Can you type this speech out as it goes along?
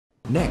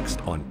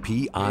Next on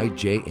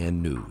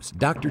PIJN News,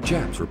 Dr.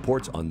 Chaps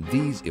reports on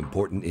these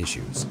important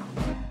issues.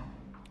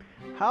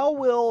 How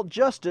will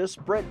Justice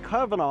Brett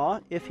Kavanaugh,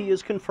 if he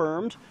is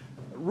confirmed,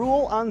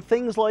 rule on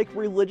things like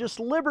religious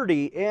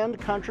liberty and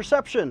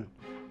contraception?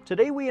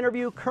 Today we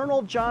interview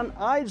Colonel John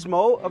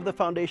Eidsmoe of the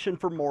Foundation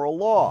for Moral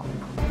Law.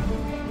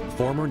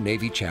 Former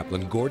Navy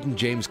chaplain Gordon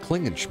James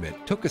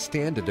Klingenschmitt took a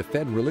stand to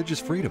defend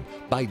religious freedom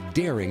by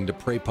daring to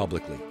pray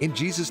publicly in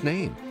Jesus'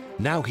 name.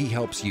 Now he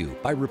helps you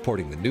by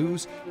reporting the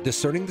news,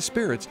 discerning the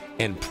spirits,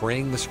 and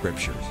praying the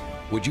scriptures.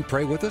 Would you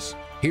pray with us?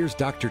 Here's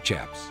Dr.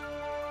 Chaps.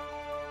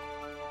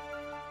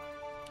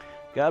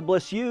 God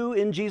bless you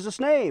in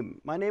Jesus'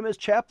 name. My name is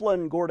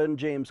Chaplain Gordon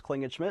James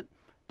Klingenschmitt,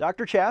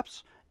 Dr.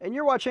 Chaps, and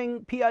you're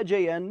watching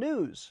PIJN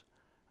News.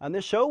 On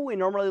this show, we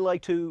normally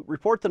like to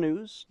report the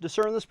news,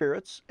 discern the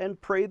spirits, and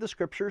pray the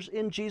scriptures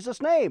in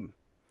Jesus' name.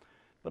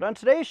 But on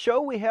today's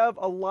show, we have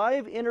a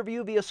live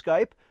interview via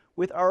Skype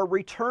with our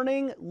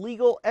returning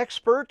legal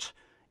expert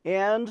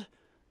and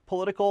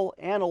political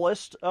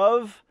analyst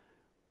of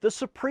the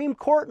Supreme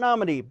Court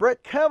nominee.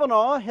 Brett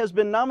Kavanaugh has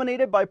been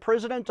nominated by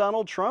President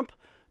Donald Trump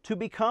to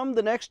become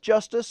the next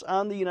justice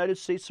on the United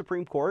States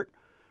Supreme Court,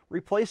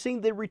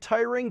 replacing the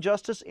retiring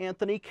Justice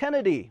Anthony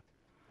Kennedy.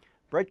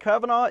 Brett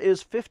Kavanaugh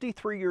is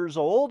 53 years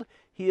old.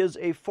 He is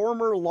a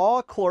former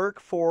law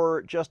clerk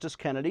for Justice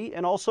Kennedy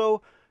and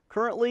also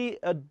currently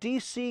a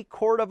D.C.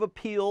 Court of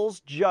Appeals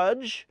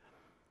judge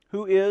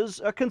who is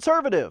a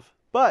conservative.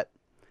 But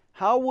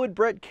how would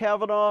Brett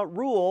Kavanaugh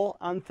rule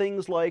on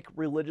things like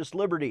religious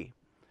liberty?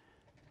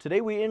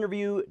 Today we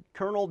interview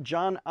Colonel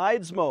John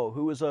Eidsmoe,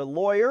 who is a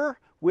lawyer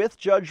with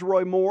Judge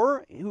Roy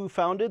Moore, who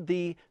founded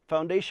the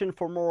Foundation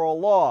for Moral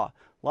Law,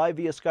 live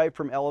via Skype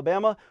from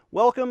Alabama.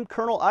 Welcome,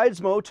 Colonel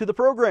Eidsmoe, to the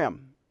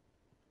program.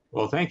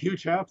 Well, thank you,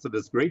 Chaps. It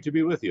is great to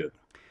be with you.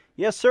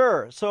 Yes,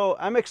 sir. So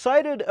I'm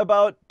excited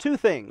about two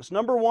things.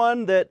 Number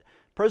one, that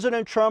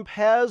President Trump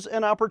has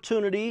an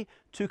opportunity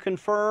to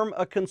confirm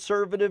a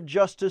conservative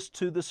justice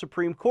to the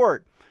Supreme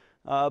Court,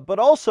 but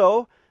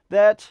also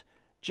that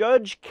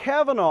Judge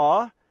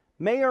Kavanaugh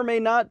may or may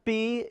not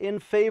be in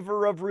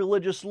favor of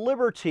religious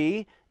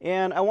liberty,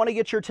 and I want to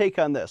get your take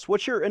on this.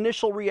 What's your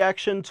initial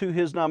reaction to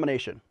his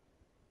nomination?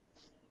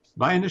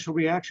 My initial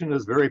reaction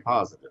is very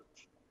positive,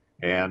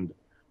 and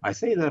I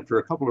say that for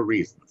a couple of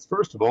reasons.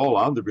 First of all,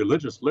 on the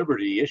religious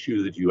liberty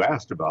issue that you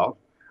asked about,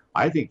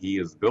 I think he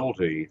has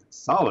built a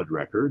solid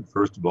record.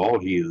 First of all,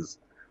 he is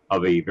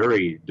of a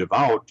very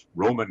devout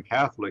Roman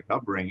Catholic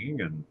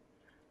upbringing, and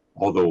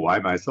although I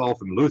myself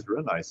am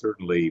Lutheran, I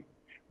certainly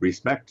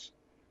respect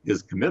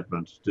his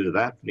commitment to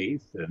that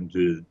faith and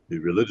to the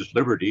religious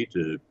liberty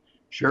to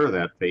share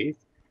that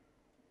faith.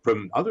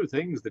 From other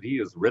things that he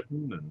has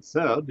written and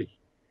said,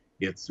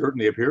 it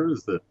certainly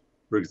appears that,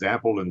 for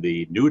example, in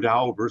the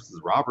Newdow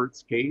versus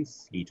Roberts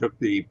case, he took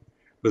the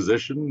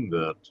position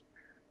that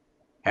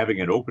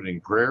having an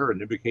opening prayer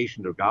and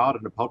invocation of God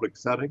in a public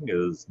setting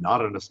is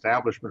not an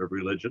establishment of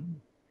religion.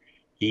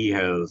 He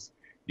has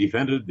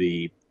defended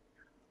the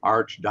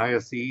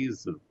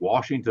Archdiocese of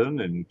Washington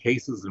in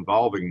cases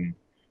involving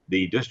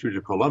the District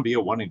of Columbia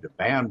wanting to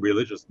ban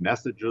religious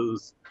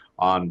messages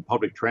on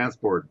public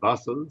transport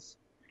buses.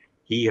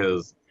 He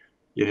has,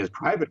 in his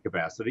private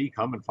capacity,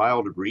 come and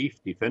filed a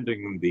brief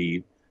defending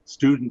the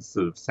students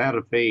of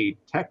Santa Fe,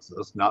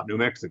 Texas, not New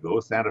Mexico,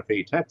 Santa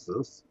Fe,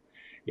 Texas,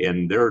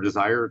 in their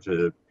desire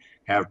to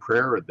have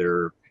prayer at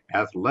their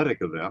athletic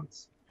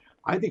events.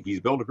 I think he's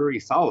built a very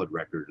solid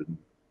record in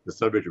the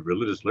subject of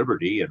religious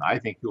liberty, and I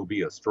think he'll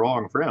be a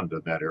strong friend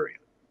in that area.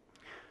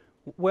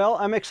 Well,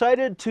 I'm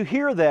excited to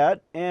hear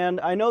that,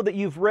 and I know that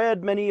you've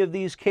read many of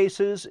these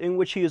cases in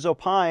which he has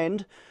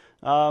opined.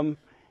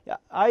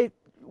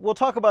 We'll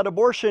talk about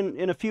abortion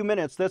in a few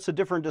minutes. That's a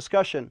different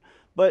discussion.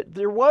 But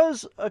there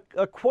was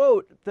a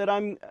quote that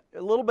I'm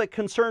a little bit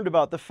concerned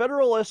about. The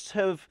Federalists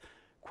have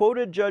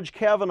quoted Judge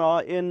Kavanaugh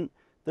in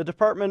the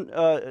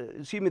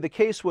the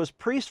case was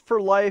Priest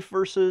for Life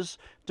versus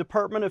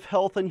Department of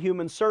Health and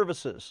Human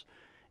Services.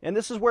 And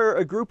this is where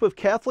a group of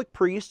Catholic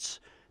priests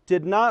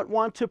did not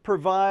want to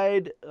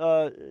provide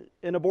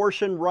an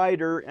abortion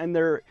rider and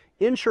their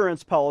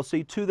insurance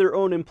policy to their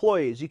own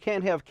employees. You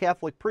can't have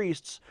Catholic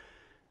priests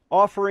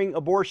offering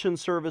abortion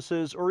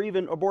services or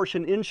even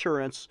abortion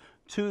insurance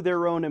to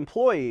their own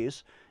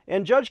employees.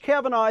 And Judge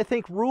Kavanaugh, I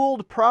think,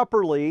 ruled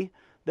properly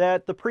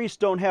that the priests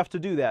don't have to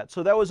do that.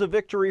 So that was a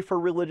victory for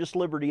religious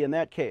liberty in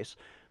that case.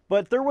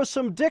 But there was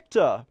some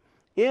dicta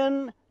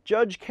in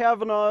Judge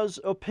Kavanaugh's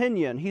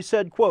opinion. He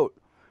said, quote,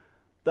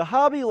 "The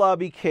Hobby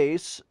Lobby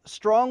case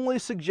strongly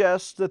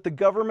suggests that the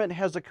government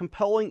has a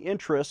compelling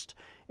interest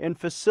in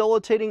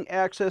facilitating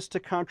access to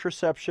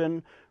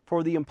contraception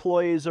for the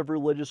employees of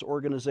religious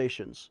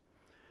organizations."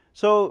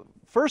 So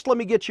first, let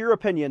me get your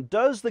opinion.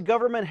 Does the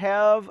government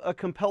have a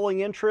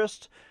compelling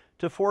interest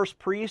to force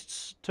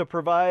priests to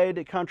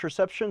provide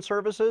contraception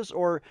services,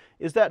 or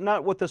is that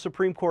not what the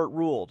Supreme Court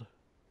ruled?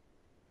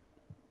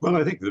 Well,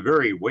 I think the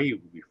very way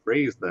we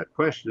phrased that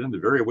question, the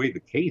very way the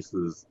case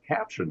is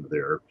captioned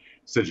there,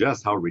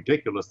 suggests how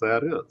ridiculous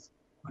that is.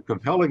 A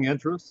compelling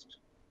interest?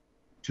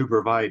 to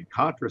provide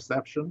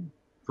contraception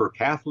for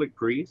Catholic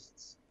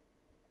priests,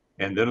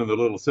 and then in the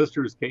Little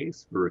Sisters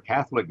case for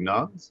Catholic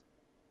nuns.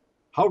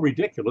 How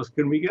ridiculous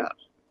can we get?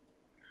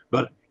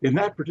 But in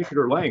that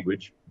particular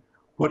language,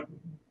 what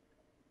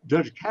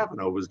Judge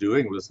Kavanaugh was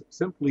doing was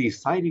simply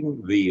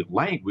citing the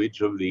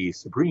language of the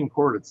Supreme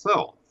Court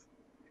itself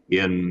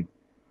in,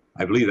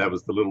 I believe that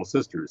was the Little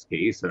Sisters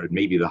case, or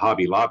maybe the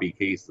Hobby Lobby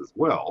case as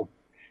well.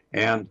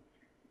 And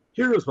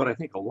here is what I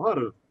think a lot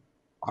of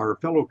our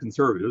fellow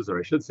conservatives, or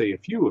I should say a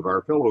few of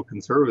our fellow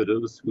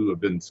conservatives who have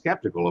been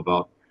skeptical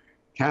about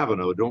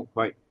Kavanaugh don't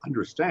quite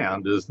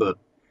understand, is that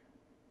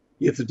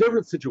it's a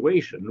different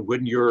situation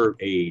when you're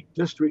a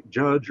district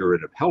judge or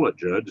an appellate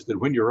judge than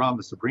when you're on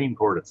the Supreme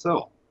Court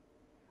itself.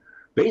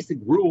 Basic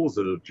rules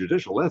of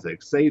judicial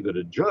ethics say that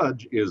a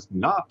judge is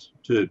not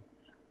to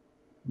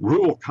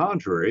rule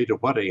contrary to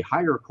what a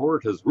higher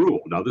court has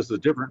ruled. Now, this is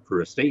different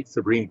for a state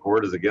Supreme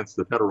Court as against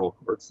the federal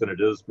courts than it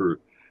is for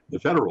the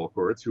federal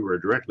courts who are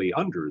directly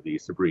under the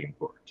Supreme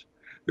Court.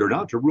 They're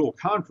not to rule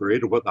contrary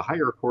to what the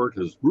higher court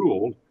has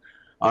ruled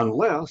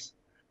unless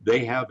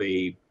they have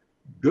a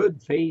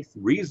good faith,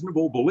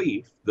 reasonable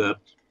belief that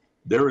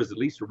there is at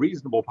least a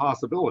reasonable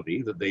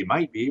possibility that they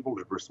might be able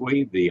to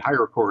persuade the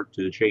higher court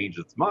to change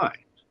its mind.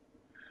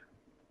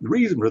 The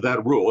reason for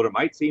that rule, and it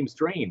might seem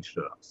strange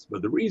to us,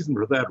 but the reason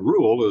for that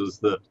rule is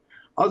that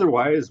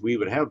otherwise we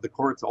would have the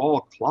courts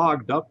all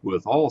clogged up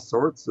with all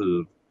sorts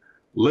of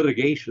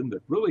litigation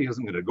that really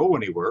isn't going to go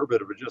anywhere,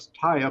 but it would just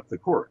tie up the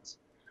courts.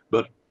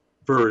 But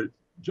for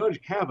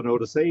Judge Kavanaugh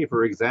to say,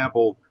 for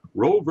example,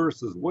 Roe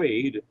versus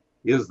Wade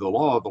is the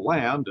law of the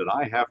land and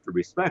I have to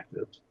respect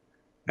it,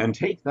 and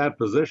take that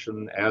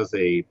position as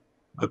a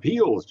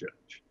appeals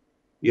judge,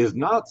 is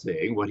not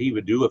saying what he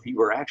would do if he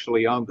were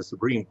actually on the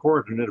Supreme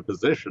Court and in a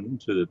position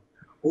to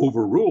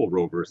overrule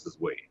Roe versus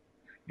Wade.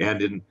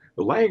 And in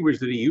the language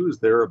that he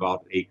used there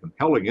about a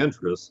compelling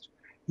interest,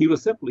 he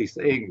was simply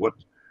saying what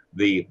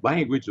the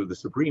language of the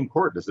Supreme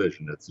Court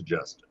decision had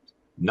suggested,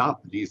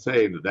 not that he's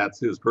saying that that's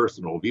his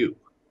personal view.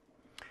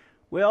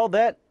 Well,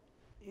 that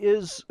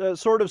is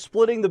sort of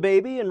splitting the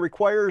baby and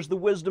requires the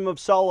wisdom of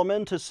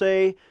Solomon to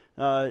say,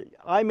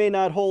 I may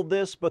not hold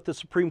this, but the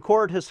Supreme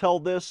Court has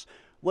held this.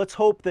 Let's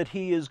hope that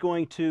he is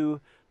going to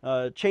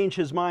change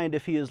his mind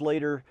if he is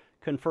later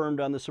confirmed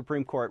on the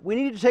Supreme Court. We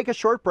need to take a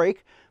short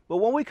break, but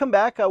when we come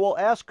back, I will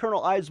ask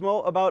Colonel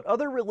Eidsmoe about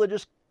other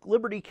religious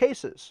liberty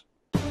cases.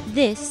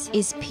 This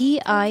is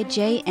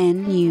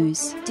PIJN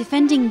News,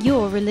 defending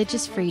your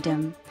religious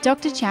freedom.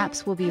 Dr.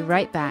 Chaps will be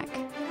right back.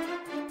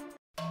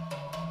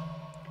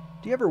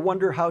 Do you ever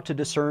wonder how to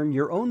discern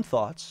your own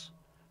thoughts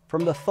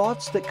from the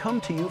thoughts that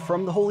come to you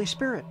from the Holy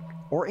Spirit,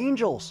 or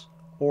angels,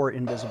 or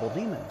invisible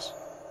demons?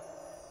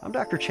 I'm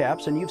Dr.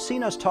 Chaps, and you've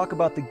seen us talk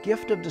about the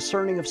gift of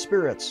discerning of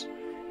spirits.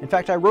 In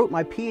fact, I wrote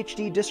my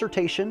PhD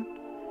dissertation,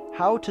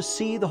 How to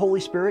See the Holy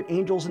Spirit,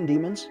 Angels, and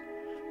Demons.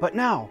 But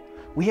now,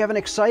 we have an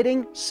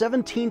exciting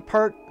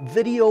 17-part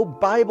video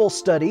Bible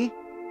study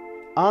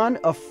on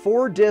a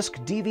 4-disc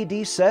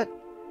DVD set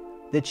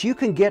that you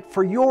can get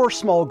for your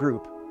small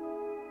group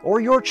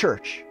or your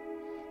church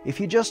if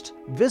you just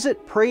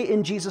visit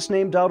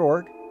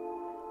prayinjesusname.org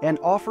and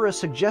offer a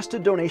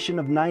suggested donation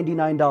of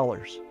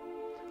 $99.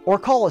 Or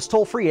call us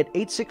toll-free at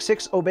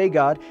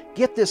 866-OBEY-GOD.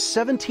 Get this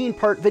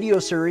 17-part video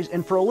series,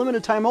 and for a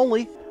limited time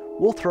only,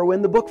 we'll throw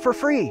in the book for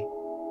free.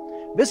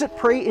 Visit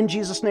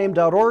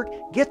prayinjesusname.org.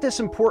 Get this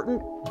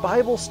important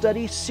Bible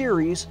study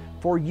series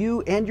for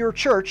you and your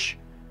church,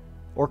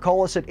 or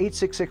call us at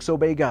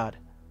 866-OBEY-GOD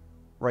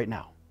right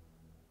now.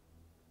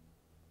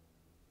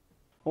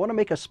 I want to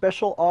make a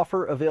special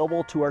offer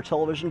available to our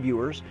television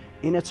viewers,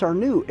 and it's our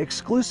new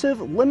exclusive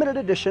limited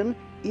edition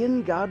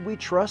In God We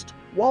Trust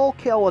wall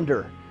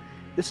calendar.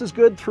 This is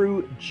good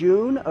through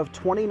June of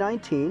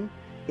 2019,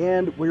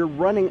 and we're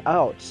running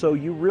out, so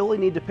you really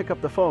need to pick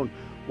up the phone.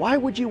 Why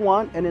would you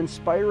want an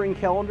inspiring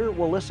calendar?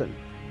 Well, listen,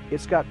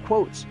 it's got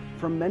quotes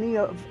from many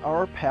of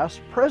our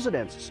past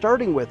presidents,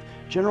 starting with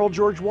General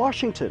George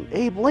Washington,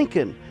 Abe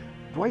Lincoln,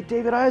 Dwight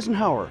David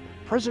Eisenhower,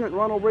 President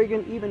Ronald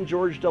Reagan, even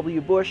George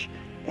W. Bush.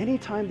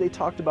 Anytime they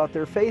talked about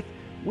their faith,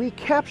 we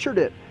captured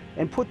it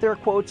and put their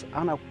quotes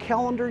on a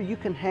calendar you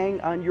can hang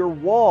on your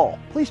wall.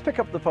 Please pick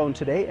up the phone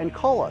today and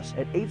call us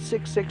at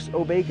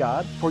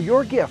 866-OBEY-GOD for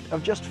your gift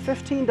of just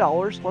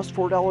 $15 plus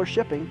 $4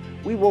 shipping.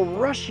 We will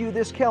rush you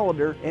this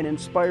calendar and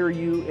inspire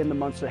you in the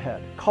months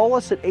ahead. Call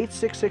us at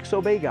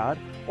 866-OBEY-GOD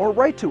or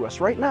write to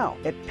us right now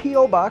at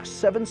P.O. Box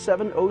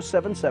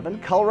 77077,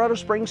 Colorado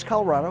Springs,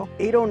 Colorado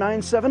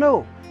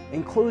 80970.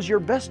 Enclose your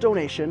best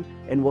donation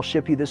and we'll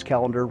ship you this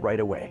calendar right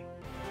away.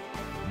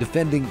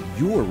 Defending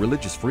your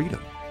religious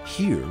freedom.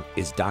 Here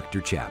is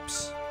Dr.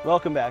 Chaps.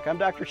 Welcome back. I'm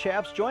Dr.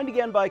 Chaps, joined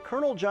again by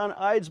Colonel John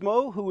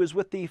Eidsmoe, who is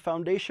with the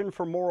Foundation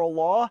for Moral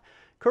Law.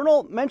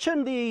 Colonel,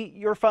 mention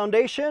your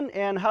foundation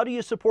and how do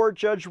you support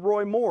Judge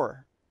Roy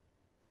Moore?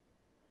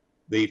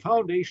 The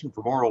Foundation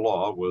for Moral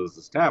Law was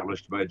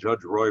established by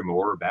Judge Roy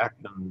Moore back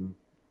in,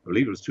 I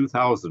believe it was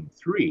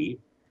 2003,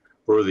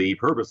 for the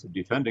purpose of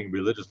defending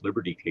religious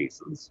liberty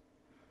cases.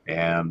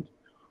 And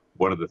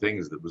One of the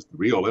things that was the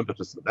real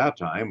impetus at that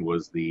time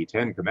was the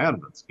Ten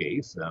Commandments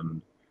case,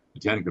 and the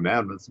Ten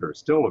Commandments are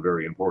still a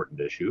very important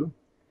issue.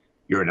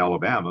 Here in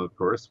Alabama, of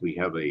course, we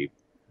have a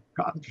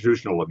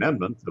constitutional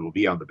amendment that will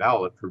be on the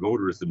ballot for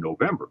voters in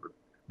November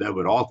that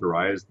would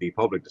authorize the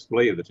public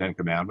display of the Ten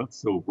Commandments.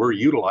 So we're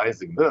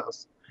utilizing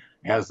this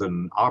as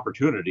an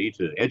opportunity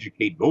to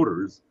educate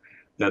voters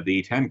that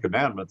the Ten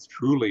Commandments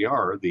truly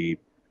are the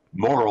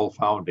moral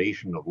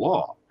foundation of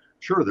law.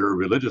 Sure, they're a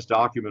religious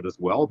document as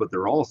well, but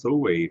they're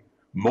also a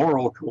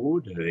moral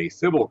code, a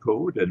civil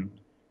code, and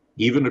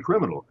even a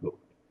criminal code.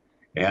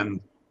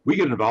 And we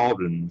get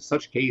involved in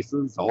such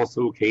cases,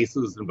 also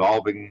cases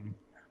involving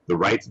the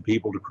rights of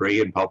people to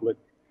pray in public,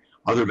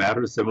 other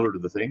matters similar to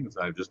the things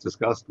I've just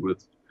discussed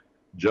with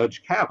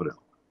Judge Kavanaugh.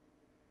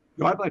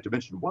 I'd like to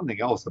mention one thing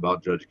else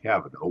about Judge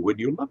Kavanaugh. When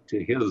you look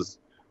to his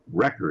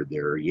record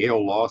there,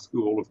 Yale Law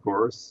School, of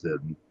course,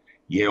 and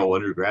Yale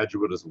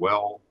undergraduate as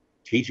well,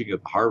 teaching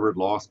at the Harvard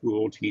Law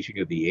School, teaching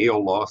at the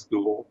Yale Law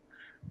School,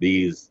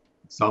 these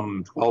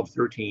some 12,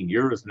 13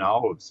 years now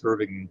of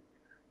serving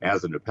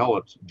as an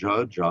appellate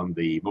judge on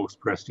the most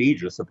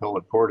prestigious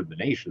appellate court in the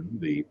nation,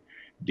 the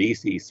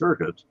D.C.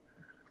 Circuit.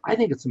 I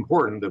think it's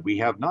important that we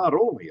have not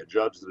only a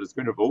judge that is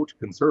going to vote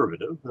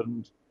conservative,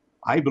 and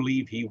I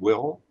believe he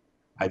will.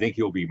 I think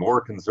he'll be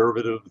more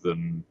conservative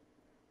than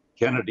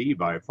Kennedy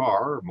by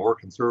far, more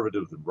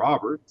conservative than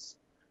Roberts,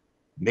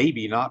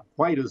 maybe not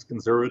quite as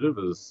conservative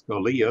as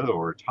Scalia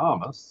or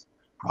Thomas,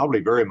 probably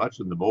very much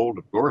in the mold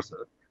of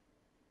Gorsuch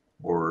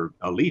or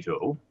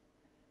Alito.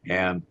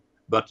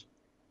 But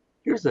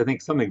here's, I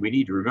think, something we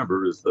need to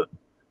remember is that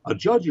a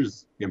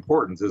judge's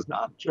importance is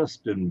not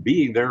just in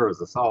being there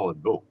as a solid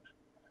vote,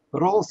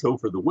 but also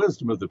for the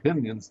wisdom of the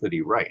opinions that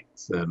he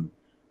writes. And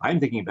I'm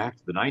thinking back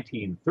to the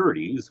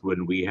 1930s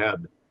when we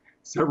had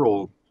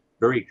several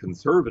very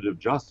conservative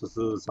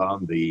justices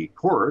on the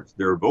court.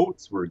 Their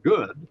votes were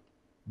good,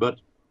 but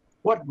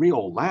what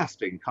real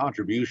lasting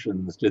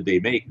contributions did they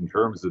make in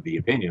terms of the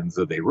opinions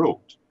that they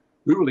wrote?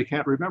 We really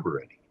can't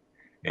remember any.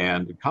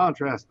 And in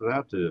contrast to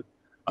that, to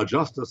a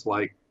justice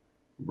like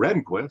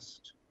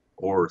Rehnquist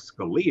or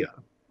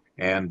Scalia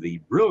and the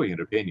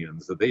brilliant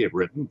opinions that they have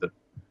written that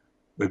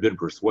have been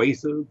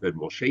persuasive and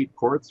will shape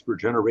courts for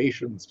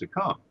generations to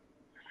come.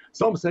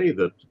 Some say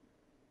that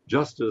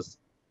Judge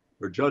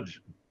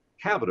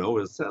Kavanaugh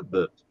has said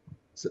that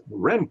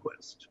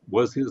Rehnquist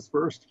was his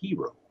first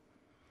hero.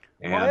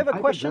 And well, I have a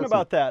question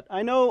about that.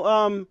 I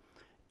know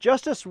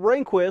Justice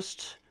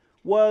Rehnquist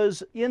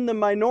was in the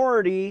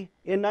minority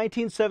in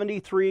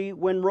 1973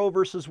 when Roe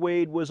versus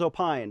Wade was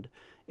opined.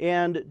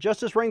 And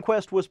Justice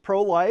Rehnquist was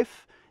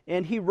pro-life,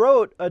 and he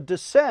wrote a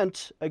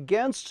dissent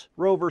against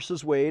Roe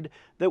versus Wade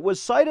that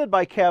was cited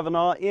by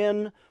Kavanaugh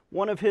in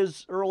one of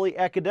his early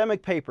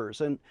academic papers.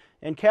 And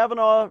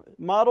Kavanaugh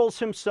models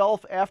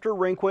himself after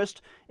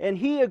Rehnquist, and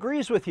he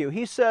agrees with you.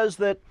 He says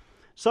that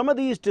some of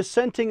these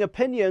dissenting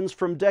opinions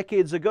from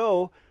decades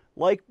ago,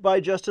 like by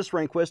Justice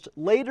Rehnquist,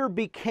 later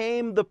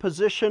became the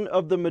position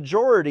of the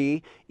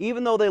majority.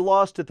 Even though they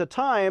lost at the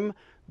time,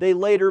 they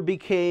later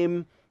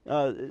became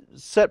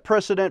set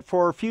precedent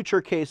for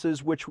future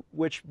cases,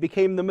 which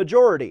became the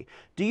majority.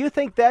 Do you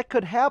think that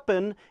could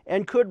happen,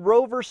 and could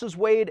Roe versus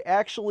Wade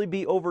actually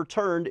be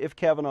overturned if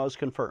Kavanaugh is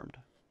confirmed?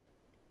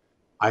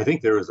 I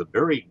think there is a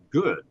very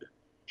good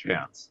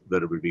chance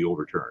that it would be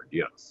overturned,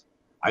 yes.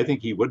 I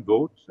think he would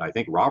vote. I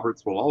think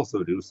Roberts will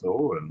also do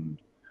so, and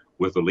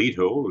with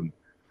Alito and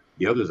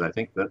the others, I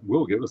think that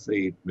will give us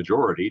a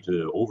majority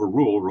to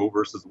overrule Roe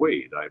versus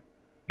Wade. I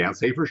can't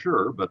say for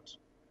sure, but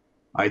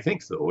I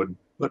think so.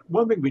 But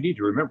one thing we need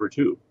to remember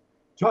too,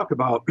 talk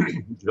about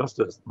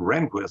Justice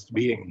Rehnquist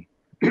being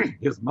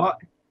his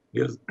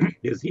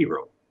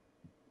hero.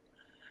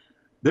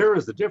 There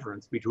is a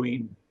difference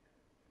between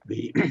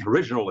the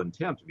original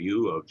intent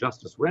view of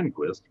Justice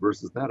Rehnquist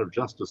versus that of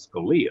Justice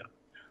Scalia.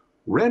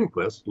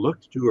 Rehnquist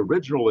looked to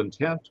original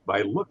intent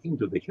by looking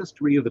to the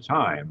history of the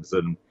times.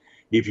 And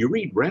if you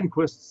read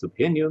Rehnquist's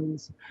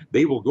opinions,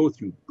 they will go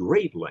through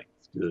great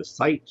lengths to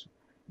cite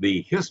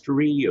the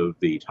history of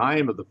the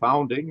time of the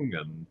founding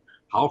and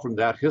how from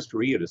that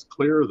history it is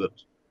clear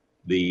that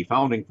the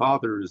founding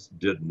fathers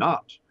did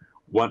not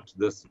want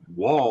this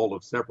wall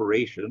of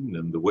separation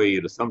in the way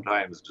it is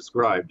sometimes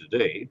described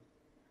today.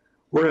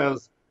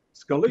 Whereas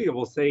Scalia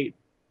will say,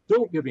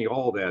 don't give me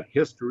all that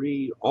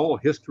history. All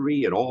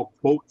history and all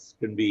quotes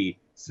can be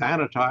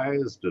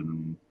sanitized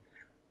and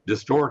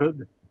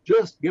distorted.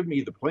 Just give me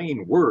the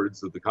plain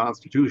words of the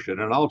Constitution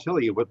and I'll tell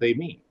you what they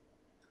mean.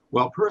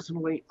 Well,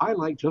 personally, I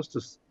like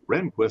Justice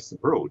Rehnquist's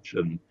approach,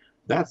 and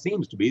that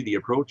seems to be the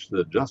approach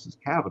that Justice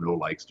Kavanaugh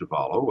likes to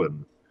follow.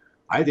 And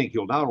I think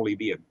he'll not only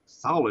be a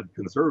solid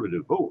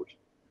conservative vote,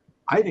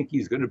 I think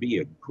he's going to be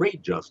a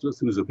great justice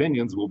whose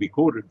opinions will be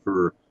quoted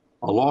for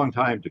a long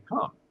time to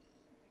come.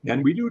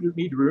 And we do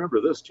need to remember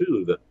this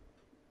too, that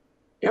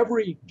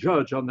every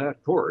judge on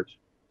that court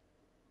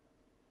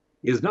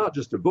is not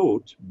just a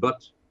vote,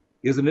 but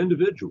is an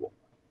individual.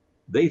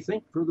 They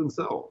think for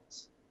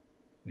themselves.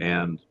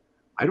 And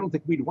I don't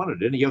think we'd want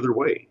it any other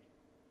way.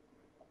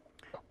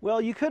 Well,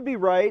 you could be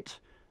right.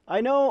 I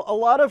know a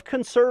lot of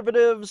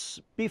conservatives,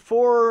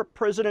 before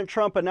President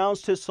Trump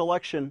announced his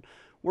selection,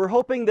 were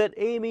hoping that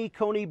Amy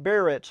Coney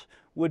Barrett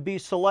would be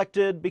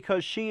selected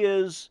because she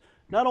is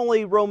not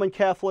only Roman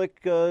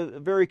Catholic, a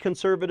very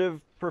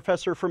conservative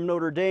professor from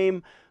Notre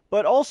Dame,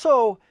 but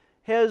also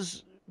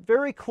has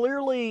very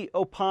clearly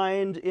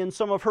opined in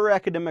some of her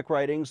academic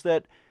writings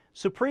that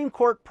Supreme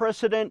Court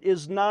precedent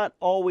is not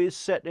always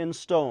set in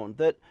stone,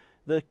 that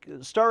the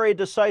stare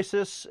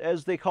decisis,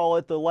 as they call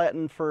it, the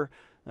Latin for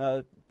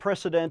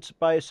precedent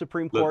by a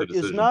Supreme Court,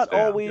 is not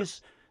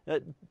always,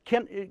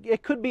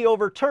 it could be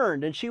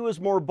overturned, and she was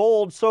more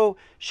bold. So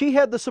she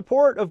had the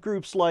support of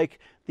groups like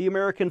the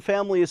American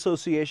Family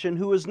Association,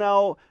 who is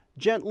now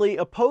gently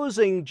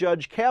opposing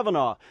Judge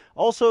Kavanaugh.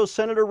 Also,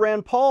 Senator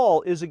Rand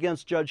Paul is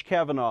against Judge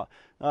Kavanaugh.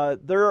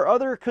 There are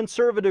other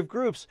conservative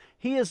groups.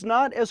 He is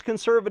not as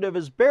conservative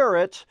as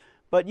Barrett,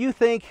 but you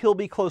think he'll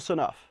be close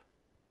enough?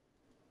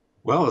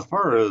 Well, as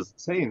far as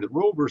saying that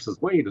Roe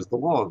versus Wade is the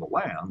law of the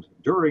land,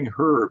 during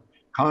her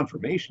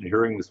confirmation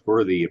hearings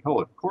for the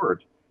appellate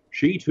court,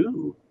 she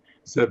too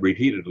said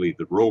repeatedly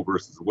that Roe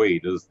versus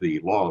Wade is the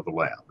law of the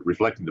land,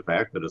 reflecting the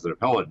fact that as an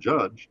appellate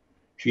judge,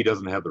 she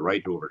doesn't have the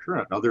right to overturn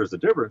it. Now, there's a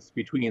difference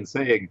between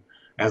saying,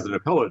 as an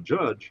appellate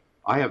judge,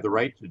 I have the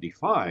right to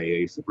defy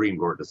a Supreme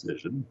Court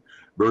decision,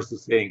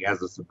 versus saying,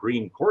 as a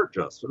Supreme Court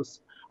justice,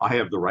 I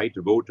have the right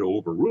to vote to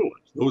overrule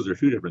it. Those are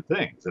two different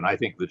things, and I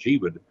think that she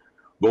would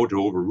vote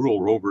to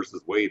overrule Roe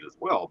versus Wade as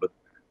well. But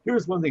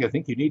here's one thing I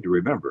think you need to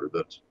remember,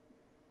 that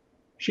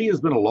she has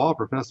been a law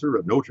professor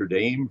at Notre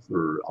Dame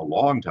for a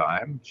long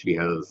time. She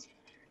has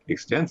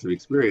extensive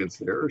experience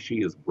there.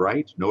 She is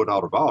bright, no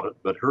doubt about it,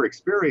 but her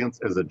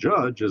experience as a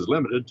judge is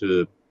limited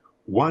to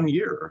 1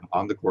 year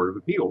on the Court of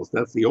Appeals.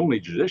 That's the only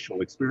judicial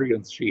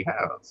experience she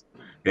has.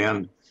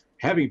 And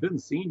having been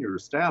senior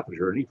staff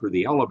attorney for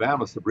the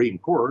Alabama Supreme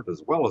Court,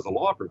 as well as a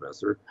law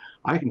professor,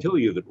 I can tell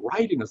you that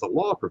writing as a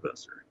law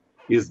professor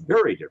is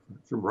very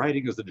different from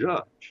writing as a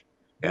judge.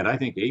 And I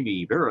think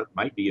Amy Barrett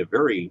might be a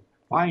very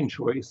fine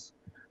choice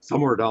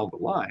somewhere down the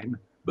line,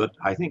 but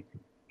I think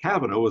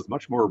Kavanaugh is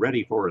much more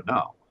ready for it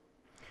now.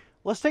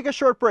 Let's take a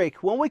short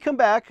break. When we come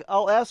back,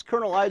 I'll ask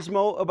Colonel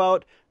Eidsmoe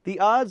about the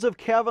odds of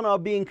Kavanaugh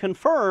being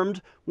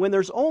confirmed when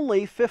there's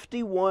only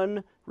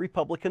 51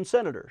 Republican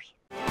senators.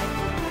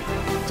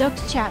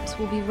 Dr. Chaps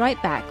will be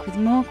right back with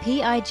more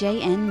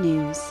PIJN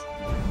news.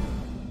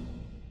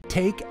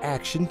 Take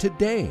action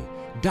today.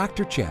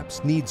 Dr.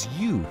 Chaps needs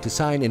you to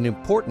sign an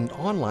important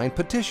online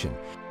petition.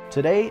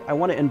 Today, I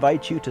want to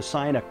invite you to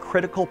sign a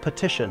critical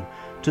petition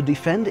to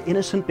defend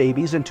innocent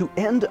babies and to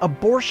end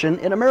abortion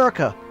in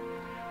America.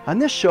 On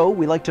this show,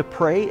 we like to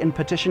pray and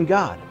petition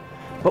God,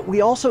 but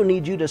we also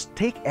need you to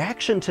take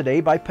action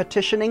today by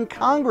petitioning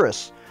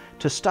Congress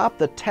to stop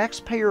the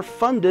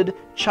taxpayer-funded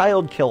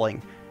child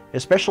killing,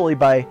 especially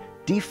by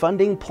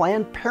defunding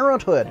Planned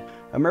Parenthood,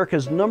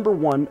 America's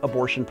 #1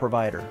 abortion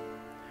provider.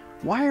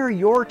 Why are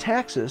your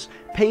taxes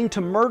paying to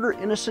murder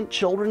innocent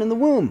children in the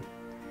womb?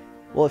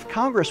 Well, if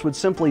Congress would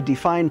simply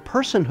define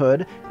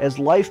personhood as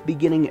life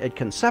beginning at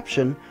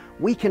conception,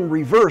 we can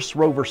reverse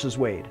Roe versus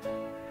Wade.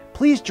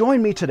 Please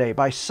join me today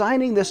by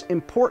signing this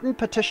important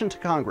petition to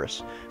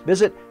Congress.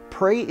 Visit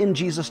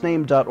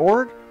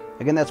prayinjesusname.org.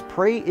 Again, that's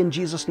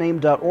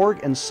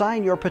prayinjesusname.org, and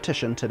sign your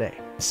petition today.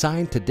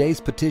 Sign today's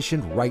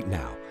petition right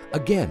now.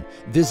 Again,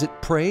 visit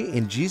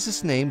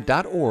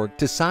prayinjesusname.org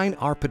to sign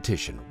our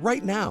petition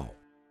right now.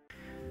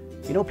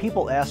 You know,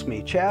 people ask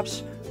me,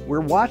 Chaps, we're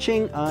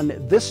watching on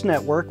this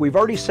network. We've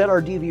already set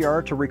our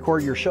DVR to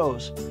record your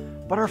shows,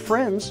 but our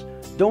friends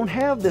don't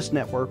have this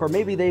network, or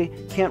maybe they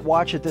can't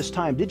watch at this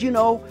time. Did you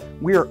know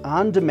we are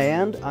on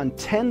demand on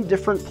 10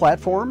 different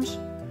platforms?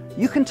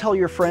 You can tell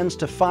your friends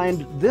to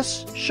find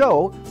this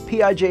show,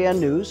 PIJN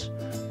News,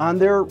 on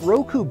their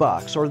Roku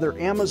box or their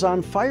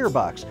Amazon Fire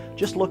box.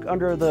 Just look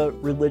under the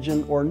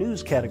religion or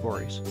news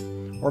categories.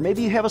 Or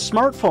maybe you have a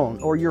smartphone,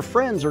 or your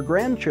friends or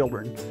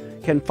grandchildren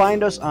can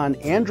find us on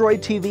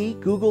Android TV,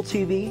 Google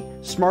TV,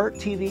 Smart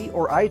TV,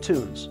 or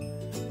iTunes.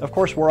 Of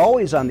course, we're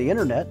always on the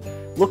internet.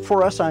 Look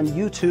for us on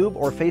YouTube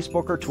or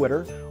Facebook or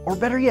Twitter, or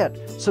better yet,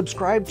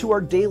 subscribe to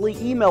our daily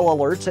email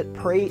alerts at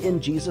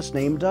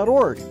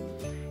prayinjesusname.org.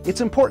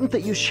 It's important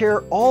that you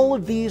share all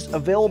of these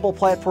available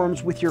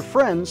platforms with your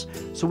friends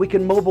so we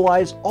can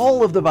mobilize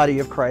all of the body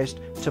of Christ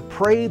to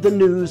pray the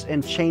news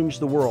and change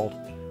the world.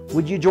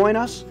 Would you join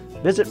us?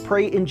 Visit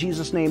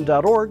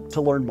prayinjesusname.org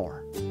to learn more.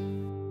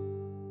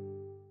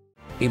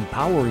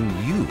 Empowering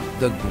you,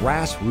 the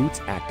grassroots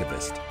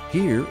activist.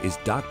 Here is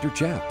Dr.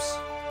 Chaps.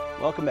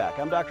 Welcome back.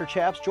 I'm Dr.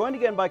 Chaps, joined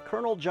again by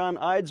Colonel John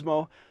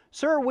Eidsmoe.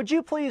 Sir, would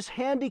you please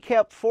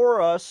handicap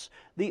for us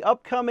the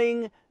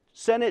upcoming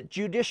Senate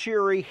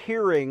Judiciary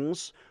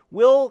hearings?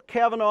 Will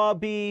Kavanaugh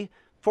be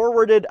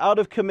forwarded out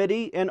of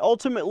committee, and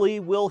ultimately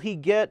will he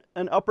get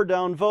an up or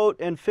down vote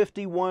and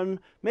 51,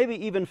 maybe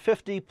even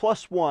 50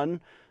 plus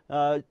 1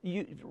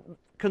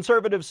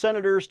 conservative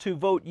senators to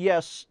vote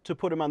yes to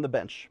put him on the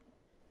bench?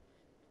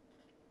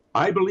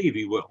 I believe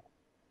he will.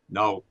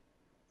 Now,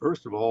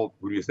 first of all,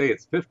 when you say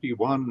it's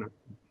 51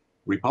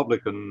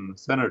 Republican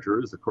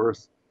senators, of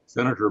course,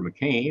 Senator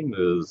McCain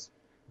is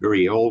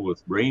very ill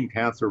with brain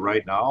cancer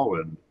right now,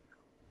 and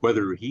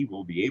whether he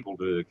will be able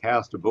to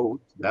cast a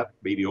vote, that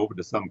may be open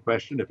to some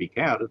question. If he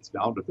can't, it's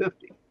down to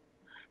 50.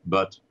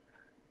 But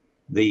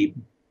the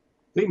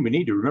thing we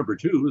need to remember,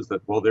 too, is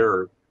that, well,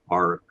 there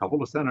are a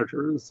couple of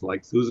senators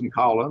like Susan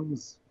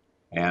Collins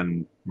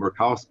and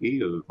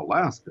Murkowski of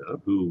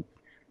Alaska who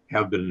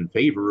have been in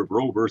favor of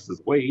Roe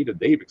versus Wade, and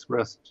they've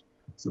expressed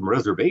some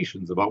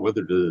reservations about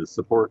whether to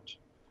support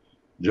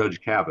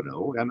Judge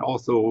Kavanaugh. And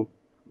also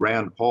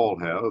Rand Paul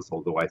has,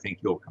 although I think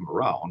he'll come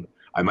around.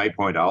 I might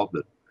point out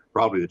that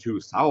probably the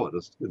two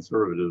solidest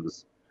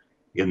conservatives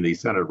in the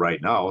Senate right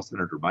now,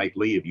 Senator Mike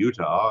Lee of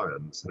Utah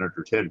and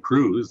Senator Ted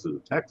Cruz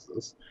of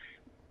Texas,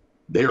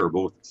 they are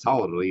both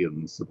solidly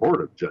in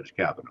support of Judge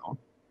Kavanaugh.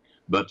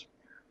 But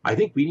I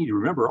think we need to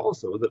remember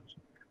also that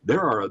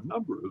there are a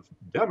number of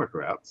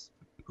Democrats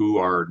who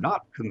are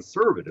not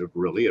conservative,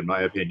 really, in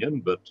my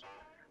opinion, but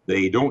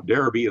they don't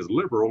dare be as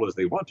liberal as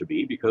they want to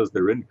be because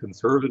they're in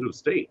conservative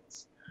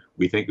states.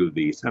 We think of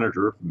the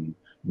senator from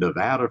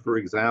Nevada, for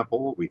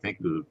example. We think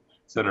of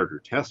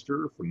Senator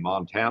Tester from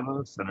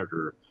Montana,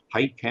 Senator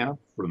Heitkamp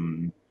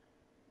from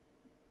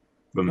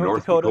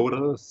North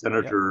Dakota,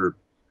 Senator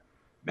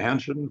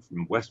Manchin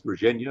from West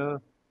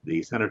Virginia,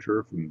 the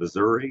senator from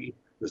Missouri,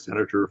 the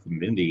senator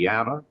from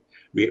Indiana.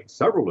 We have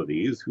several of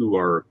these who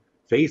are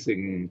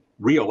facing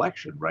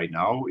re-election right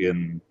now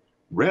in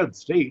red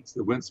states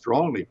that went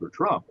strongly for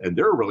Trump, and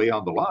they're really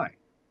on the line.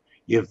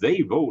 If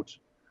they vote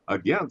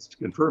against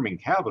confirming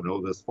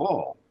Kavanaugh this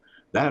fall,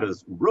 that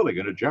is really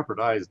going to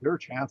jeopardize their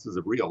chances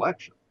of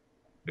re-election.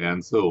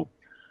 And so,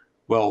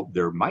 well,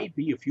 there might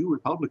be a few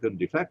Republican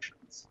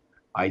defections.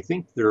 I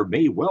think there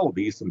may well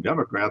be some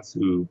Democrats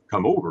who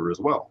come over as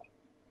well.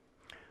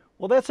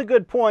 Well, that's a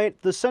good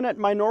point. The Senate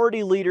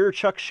Minority Leader,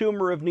 Chuck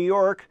Schumer of New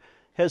York,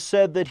 has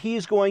said that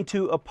he's going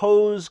to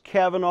oppose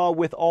Kavanaugh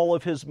with all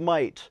of his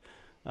might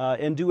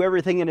and do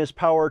everything in his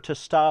power to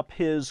stop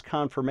his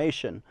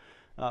confirmation.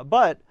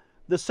 But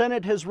the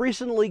Senate has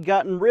recently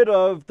gotten rid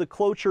of the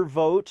cloture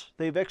vote.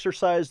 They've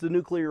exercised the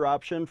nuclear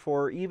option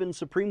for even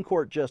Supreme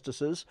Court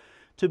justices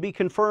to be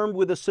confirmed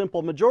with a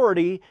simple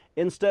majority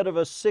instead of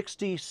a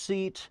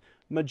 60-seat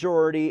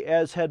majority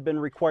as had been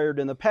required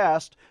in the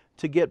past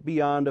to get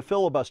beyond a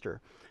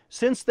filibuster.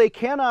 Since they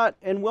cannot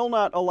and will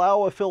not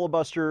allow a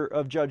filibuster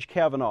of Judge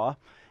Kavanaugh,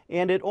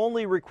 and it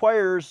only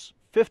requires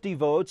 50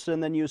 votes,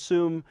 and then you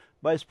assume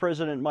Vice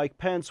President Mike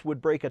Pence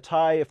would break a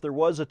tie if there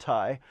was a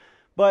tie,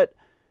 but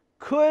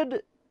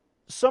could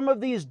some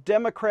of these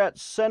Democrat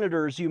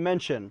senators you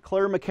mentioned,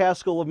 Claire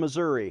McCaskill of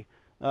Missouri,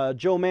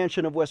 Joe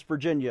Manchin of West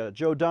Virginia,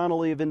 Joe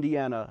Donnelly of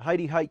Indiana,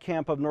 Heidi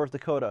Heitkamp of North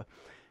Dakota,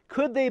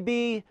 could they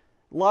be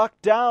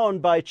locked down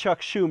by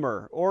Chuck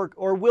Schumer,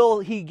 or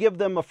will he give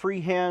them a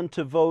free hand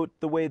to vote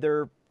the way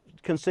their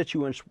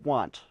constituents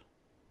want?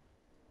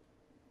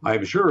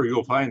 I'm sure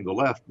you'll find the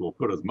left will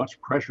put as much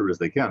pressure as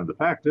they can. The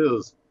fact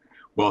is,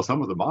 while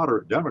some of the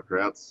moderate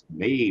Democrats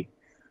may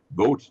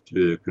vote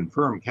to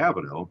confirm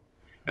Kavanaugh,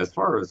 as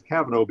far as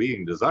Kavanaugh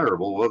being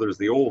desirable, well, there's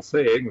the old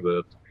saying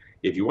that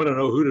if you want to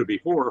know who to be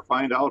for,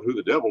 find out who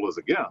the devil is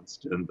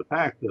against. And the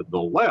fact that the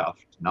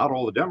left, not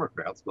all the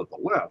Democrats, but the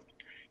left,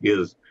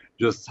 is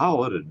just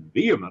solid and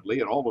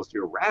vehemently and almost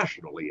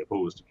irrationally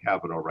opposed to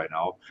Kavanaugh right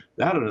now,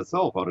 that in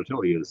itself ought to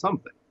tell you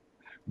something.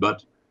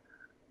 But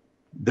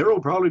there will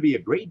probably be a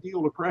great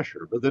deal of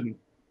pressure. But then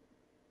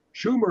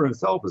Schumer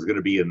himself is going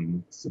to be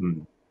in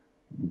some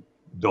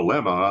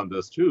dilemma on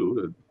this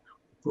too.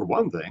 For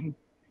one thing,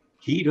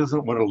 he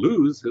doesn't want to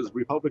lose his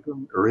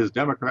Republican or his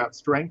Democrat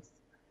strength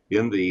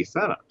in the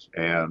Senate.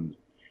 And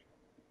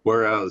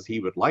whereas he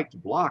would like to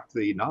block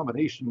the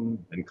nomination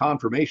and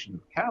confirmation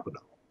of Kavanaugh,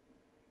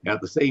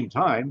 at the same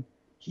time,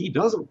 he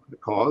doesn't want to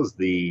cause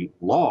the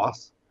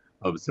loss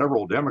of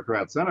several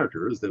Democrat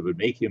senators that would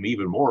make him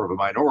even more of a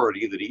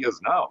minority than he is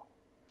now.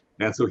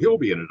 And so he'll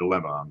be in a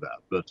dilemma on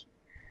that.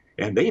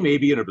 And they may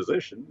be in a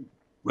position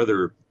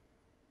whether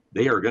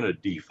they are going to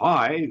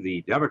defy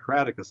the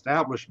Democratic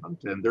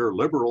establishment and their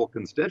liberal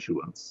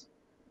constituents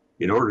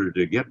in order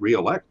to get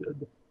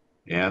reelected.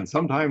 And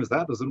sometimes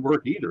that doesn't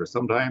work either.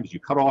 Sometimes you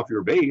cut off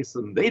your base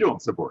and they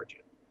don't support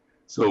you.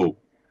 So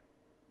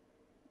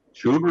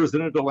Schumer is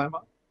in a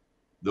dilemma.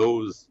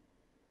 Those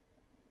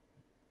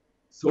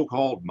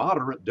so-called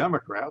moderate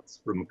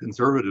Democrats from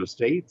conservative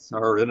states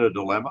are in a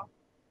dilemma.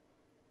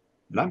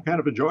 And I'm kind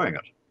of enjoying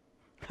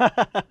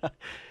it.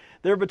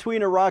 They're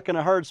between a rock and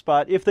a hard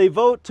spot. If they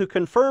vote to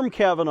confirm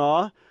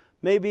Kavanaugh,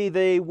 maybe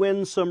they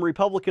win some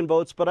Republican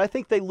votes, but I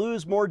think they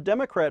lose more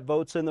Democrat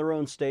votes in their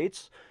own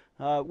states.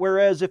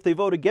 Whereas if they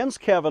vote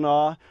against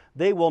Kavanaugh,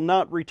 they will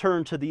not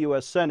return to the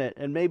U.S. Senate.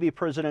 And maybe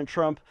President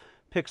Trump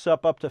picks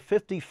up to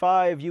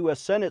 55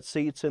 U.S. Senate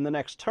seats in the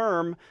next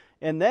term,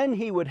 and then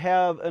he would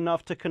have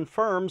enough to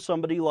confirm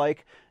somebody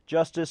like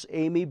Justice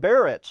Amy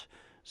Barrett.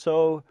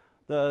 So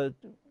the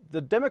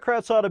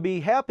Democrats ought to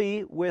be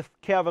happy with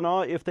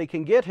Kavanaugh if they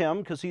can get him,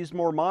 because he's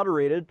more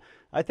moderated.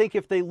 I think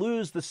if they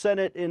lose the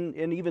Senate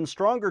in even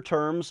stronger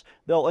terms,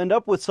 they'll end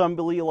up with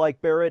somebody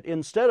like Barrett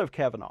instead of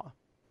Kavanaugh.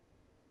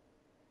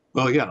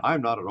 Well, again,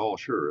 I'm not at all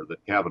sure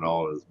that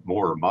Kavanaugh is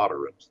more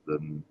moderate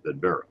than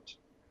Barrett.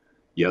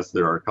 Yes,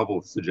 there are a couple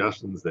of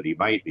suggestions that he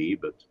might be,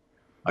 but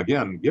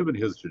again, given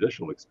his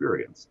judicial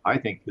experience, I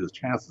think his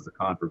chances of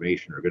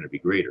confirmation are going to be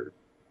greater.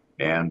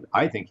 And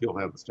I think he'll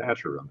have the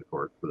stature on the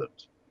court for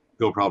that.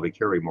 He'll probably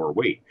carry more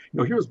weight.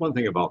 Here's one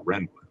thing about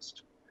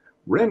Rehnquist.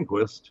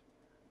 Rehnquist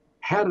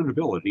had an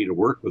ability to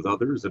work with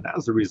others, and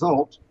as a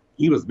result,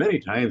 he was many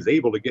times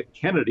able to get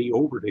Kennedy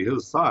over to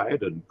his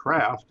side and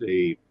craft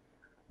a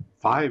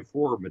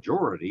 5-4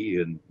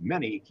 majority in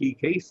many key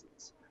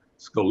cases.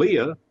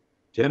 Scalia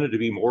tended to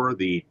be more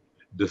the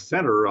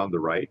dissenter on the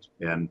right,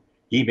 and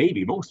he may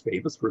be most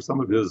famous for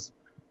some of his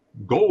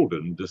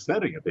golden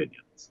dissenting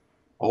opinions.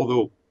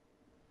 Although,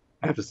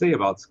 I have to say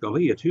about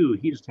Scalia, too,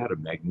 he just had a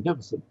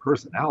magnificent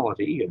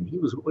personality, and he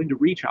was willing to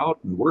reach out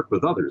and work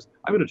with others.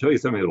 I'm going to tell you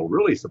something that will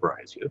really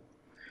surprise you.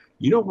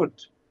 You know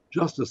what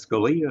Justice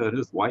Scalia and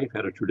his wife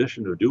had a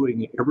tradition of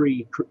doing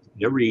every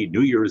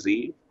New Year's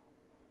Eve?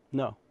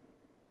 No.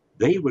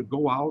 They would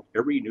go out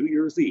every New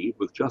Year's Eve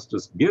with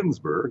Justice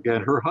Ginsburg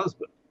and her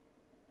husband.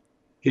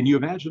 Can you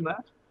imagine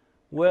that?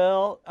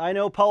 Well, I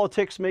know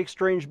politics make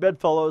strange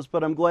bedfellows,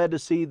 but I'm glad to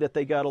see that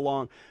they got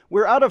along.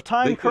 We're out of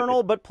time,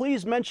 Colonel, but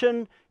please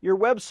mention your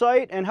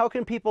website and how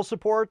can people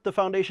support the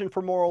Foundation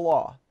for Moral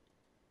Law?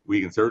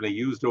 We can certainly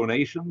use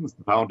donations.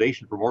 The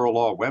Foundation for Moral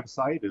Law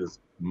website is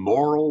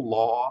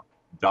morallaw.org.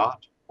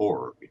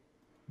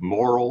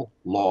 Moral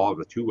Law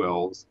with 2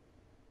 L's,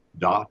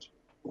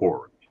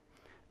 .org.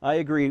 I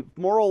agree.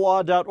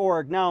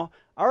 morallaw.org. Now,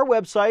 our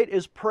website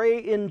is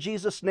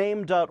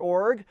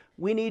prayinjesusname.org.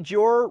 We need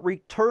your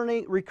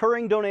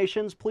recurring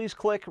donations. Please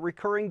click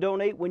Recurring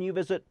Donate when you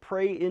visit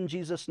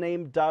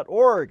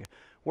prayinjesusname.org.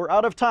 We're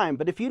out of time,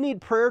 but if you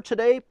need prayer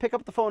today, pick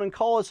up the phone and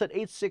call us at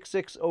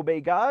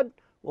 866-OBEY-GOD.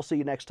 We'll see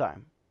you next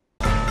time.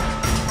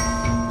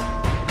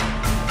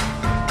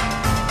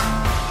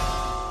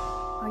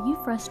 Are you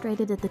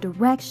frustrated at the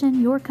direction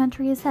your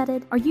country is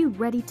headed? Are you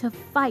ready to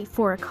fight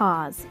for a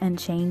cause and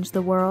change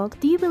the world?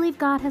 Do you believe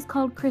God has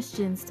called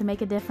Christians to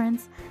make a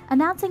difference?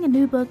 Announcing a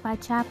new book by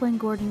Chaplain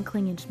Gordon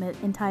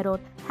Klingenschmitt entitled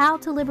How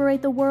to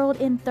Liberate the World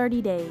in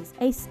 30 Days,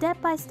 a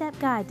step-by-step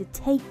guide to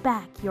take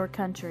back your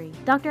country.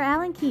 Dr.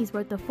 Alan Keyes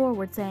wrote the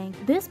foreword saying,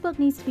 "This book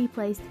needs to be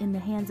placed in the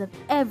hands of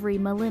every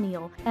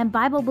millennial and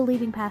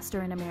Bible-believing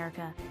pastor in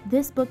America.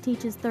 This book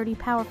teaches 30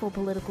 powerful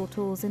political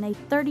tools in a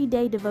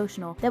 30-day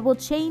devotional that will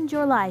change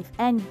your life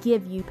and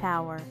give you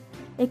power.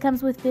 It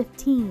comes with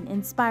 15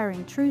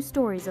 inspiring true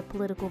stories of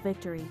political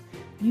victory.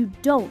 You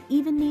don't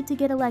even need to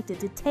get elected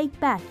to take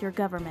back your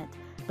government.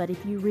 But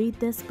if you read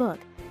this book,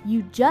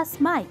 you just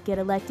might get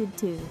elected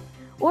too."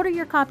 Order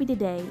your copy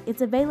today.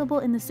 It's available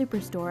in the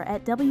Superstore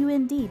at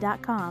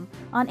WND.com,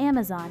 on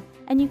Amazon,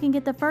 and you can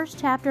get the first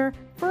chapter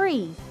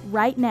free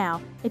right now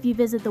if you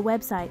visit the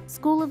website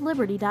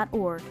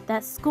schoolofliberty.org.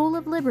 That's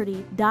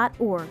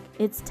schoolofliberty.org.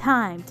 It's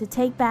time to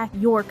take back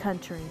your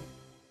country.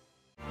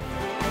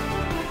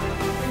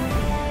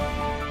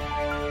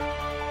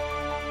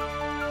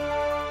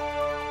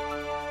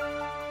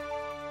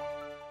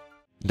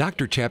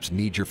 Dr. Chaps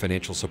needs your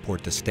financial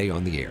support to stay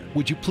on the air.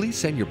 Would you please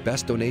send your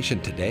best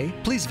donation today?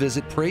 Please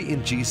visit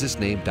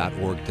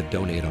prayinjesusname.org to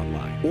donate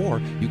online.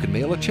 Or you can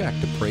mail a check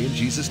to Pray in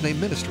Jesus Name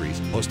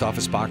Ministries, Post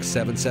Office Box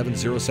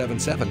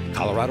 77077,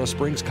 Colorado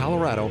Springs,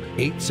 Colorado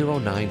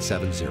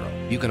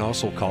 80970. You can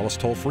also call us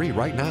toll-free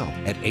right now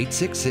at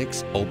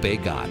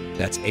 866-OBEY-GOD.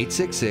 That's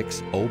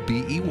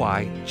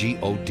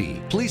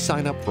 866-OBEY-GOD. Please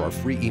sign up for our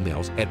free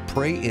emails at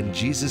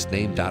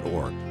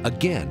prayinjesusname.org.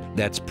 Again,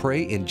 that's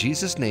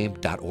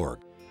prayinjesusname.org.